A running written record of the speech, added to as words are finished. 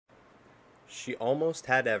She Almost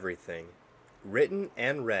Had Everything, written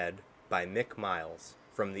and read by Mick Miles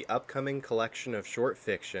from the upcoming collection of short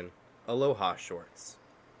fiction, Aloha Shorts.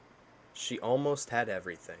 She almost had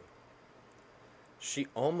everything. She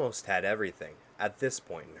almost had everything at this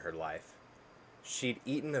point in her life. She'd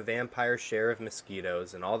eaten a vampire share of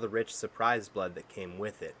mosquitoes and all the rich surprise blood that came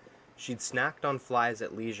with it. She'd snacked on flies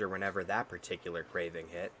at leisure whenever that particular craving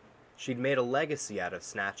hit. She'd made a legacy out of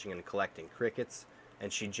snatching and collecting crickets,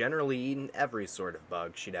 and she'd generally eaten every sort of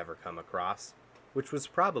bug she'd ever come across, which was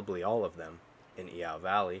probably all of them, in Iao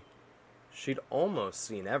Valley. She'd almost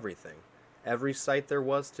seen everything, every sight there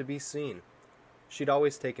was to be seen. She'd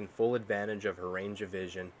always taken full advantage of her range of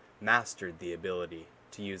vision, mastered the ability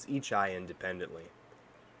to use each eye independently.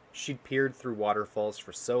 She'd peered through waterfalls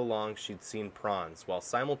for so long she'd seen prawns while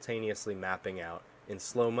simultaneously mapping out, in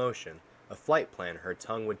slow motion, a flight plan her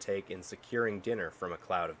tongue would take in securing dinner from a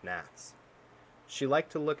cloud of gnats. She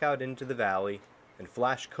liked to look out into the valley and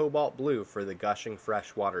flash cobalt blue for the gushing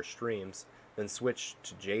freshwater streams, then switch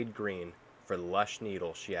to jade green for the lush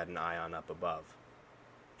needle she had an eye on up above.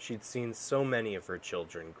 She'd seen so many of her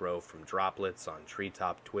children grow from droplets on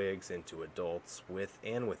treetop twigs into adults with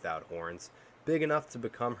and without horns, big enough to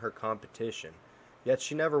become her competition, yet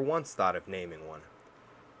she never once thought of naming one.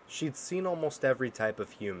 She'd seen almost every type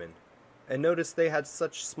of human, and noticed they had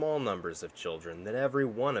such small numbers of children that every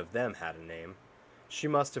one of them had a name. She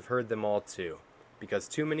must have heard them all too, because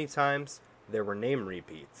too many times there were name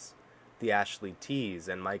repeats, the Ashley T's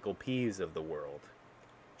and Michael P's of the world.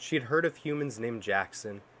 She'd heard of humans named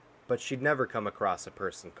Jackson, but she'd never come across a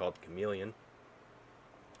person called Chameleon.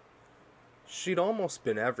 She'd almost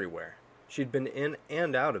been everywhere. She'd been in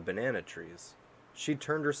and out of banana trees. She'd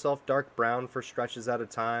turned herself dark brown for stretches at a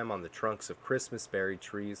time on the trunks of Christmas berry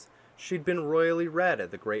trees. She'd been royally red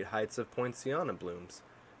at the great heights of poinciana blooms.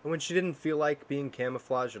 And when she didn't feel like being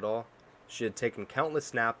camouflaged at all, she had taken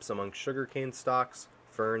countless naps among sugarcane stalks,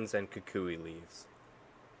 ferns, and kukui leaves.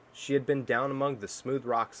 She had been down among the smooth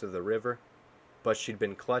rocks of the river, but she'd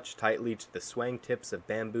been clutched tightly to the swaying tips of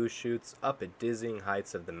bamboo shoots up at dizzying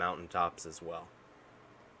heights of the mountain tops as well.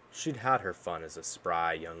 She'd had her fun as a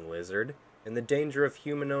spry young lizard, in the danger of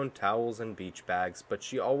human-owned towels and beach bags, but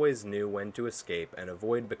she always knew when to escape and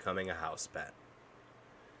avoid becoming a house pet.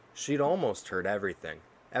 She'd almost heard everything,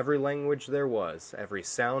 every language there was, every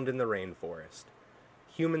sound in the rainforest.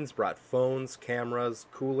 Humans brought phones, cameras,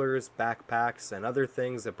 coolers, backpacks, and other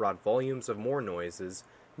things that brought volumes of more noises,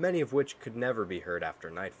 many of which could never be heard after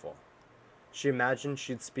nightfall. She imagined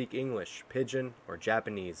she'd speak English, Pidgin, or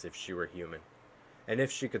Japanese if she were human. And if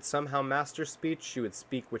she could somehow master speech, she would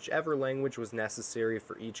speak whichever language was necessary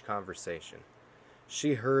for each conversation.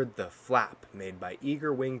 She heard the flap made by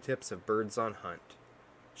eager wingtips of birds on hunt.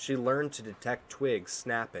 She learned to detect twigs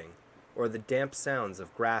snapping, or the damp sounds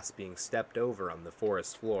of grass being stepped over on the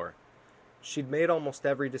forest floor. She'd made almost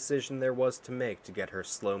every decision there was to make to get her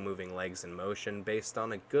slow-moving legs in motion based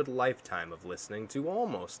on a good lifetime of listening to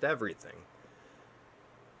almost everything.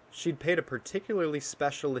 She'd paid a particularly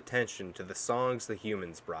special attention to the songs the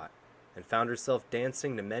humans brought, and found herself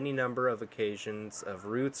dancing to many number of occasions of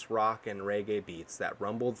roots, rock, and reggae beats that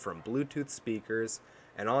rumbled from Bluetooth speakers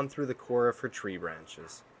and on through the core of her tree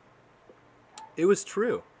branches. It was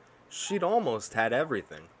true. She'd almost had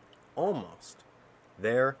everything. Almost.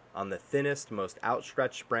 There, on the thinnest, most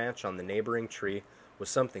outstretched branch on the neighboring tree, was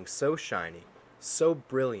something so shiny, so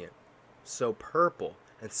brilliant, so purple,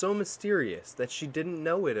 and so mysterious that she didn't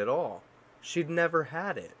know it at all. She'd never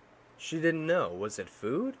had it. She didn't know. Was it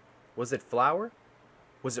food? Was it flour?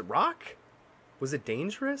 Was it rock? Was it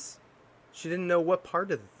dangerous? She didn't know what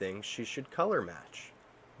part of the thing she should color match.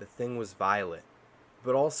 The thing was violet,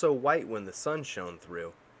 but also white when the sun shone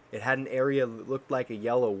through. It had an area that looked like a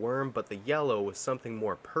yellow worm, but the yellow was something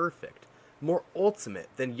more perfect, more ultimate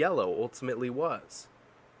than yellow ultimately was.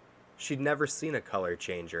 She'd never seen a color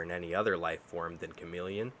changer in any other life form than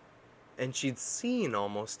chameleon, and she'd seen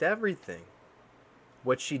almost everything.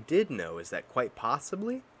 What she did know is that quite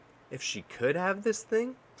possibly, if she could have this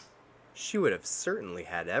thing, she would have certainly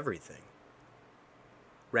had everything.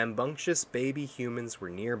 Rambunctious baby humans were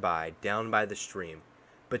nearby, down by the stream,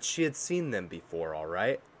 but she had seen them before, all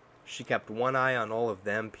right. She kept one eye on all of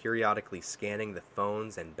them, periodically scanning the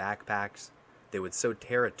phones and backpacks they would so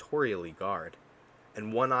territorially guard,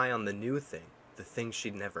 and one eye on the new thing, the thing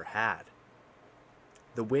she'd never had.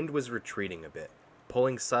 The wind was retreating a bit,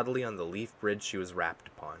 pulling subtly on the leaf bridge she was wrapped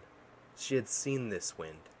upon. She had seen this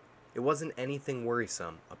wind. It wasn't anything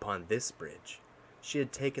worrisome upon this bridge. She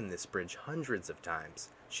had taken this bridge hundreds of times.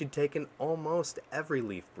 She'd taken almost every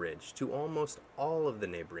leaf bridge to almost all of the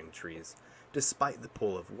neighboring trees, despite the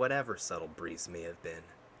pull of whatever subtle breeze may have been.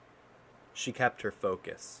 She kept her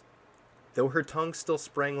focus. Though her tongue still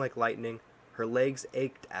sprang like lightning, her legs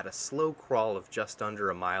ached at a slow crawl of just under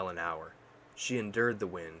a mile an hour. She endured the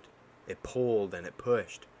wind. It pulled and it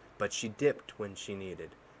pushed, but she dipped when she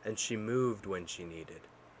needed, and she moved when she needed.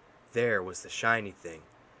 There was the shiny thing,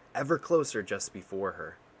 ever closer just before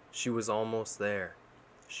her. She was almost there.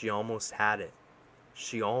 She almost had it.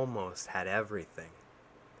 She almost had everything.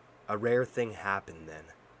 A rare thing happened then,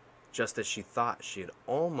 just as she thought she had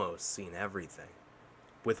almost seen everything.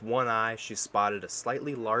 With one eye, she spotted a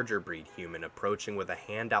slightly larger breed human approaching with a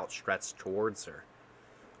hand outstretched towards her.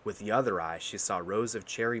 With the other eye, she saw rows of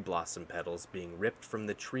cherry blossom petals being ripped from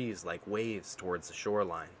the trees like waves towards the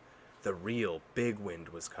shoreline. The real big wind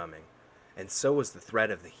was coming, and so was the threat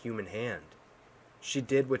of the human hand. She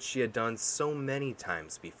did what she had done so many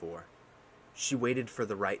times before. She waited for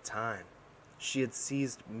the right time. She had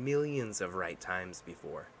seized millions of right times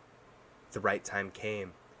before. The right time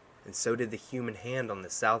came, and so did the human hand on the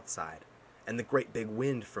south side, and the great big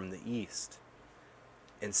wind from the east.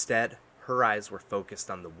 Instead, her eyes were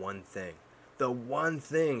focused on the one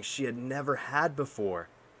thing she had never had before.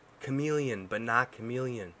 Chameleon, but not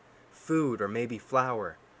chameleon. Food or maybe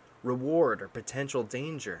flower. Reward or potential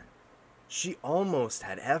danger. She almost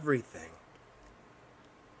had everything.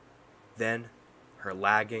 Then, her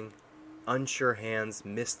lagging, unsure hands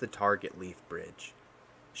missed the target leaf bridge.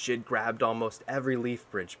 She had grabbed almost every leaf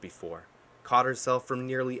bridge before, caught herself from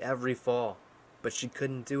nearly every fall, but she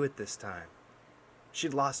couldn't do it this time.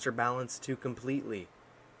 She'd lost her balance too completely.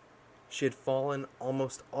 She had fallen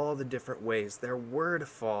almost all the different ways there were to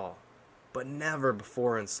fall, but never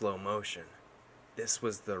before in slow motion. This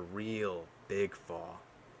was the real big fall.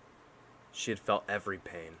 She had felt every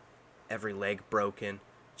pain, every leg broken,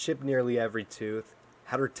 chipped nearly every tooth,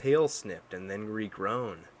 had her tail snipped and then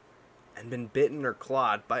regrown, and been bitten or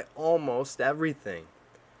clawed by almost everything.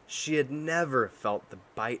 She had never felt the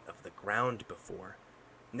bite of the ground before,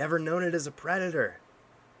 never known it as a predator.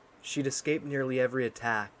 She'd escaped nearly every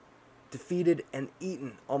attack, defeated and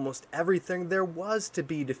eaten almost everything there was to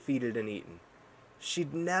be defeated and eaten.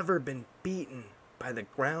 She'd never been beaten by the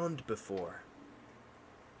ground before.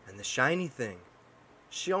 And the shiny thing,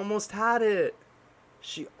 she almost had it.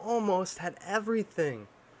 She almost had everything.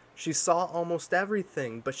 She saw almost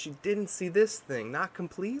everything, but she didn't see this thing, not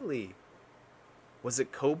completely. Was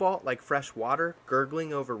it cobalt like fresh water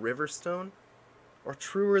gurgling over riverstone? Or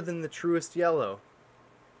truer than the truest yellow?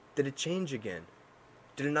 Did it change again?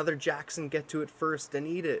 Did another Jackson get to it first and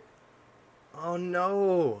eat it? Oh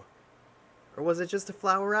no! Or was it just a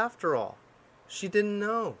flower after all? She didn't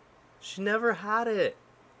know. She never had it.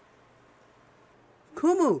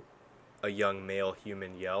 Kumu! A young male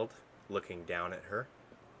human yelled, looking down at her.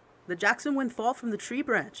 The Jackson wouldn't fall from the tree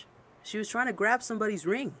branch. She was trying to grab somebody's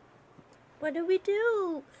ring. What do we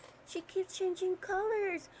do? She keeps changing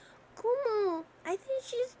colors. Kumu, I think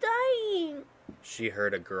she's dying. She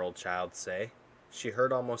heard a girl child say. She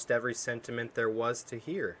heard almost every sentiment there was to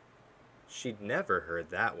hear. She'd never heard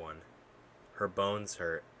that one. Her bones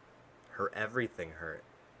hurt. Her everything hurt.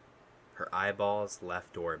 Her eyeballs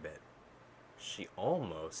left orbit. She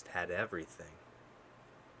almost had everything.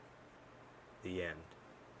 The end.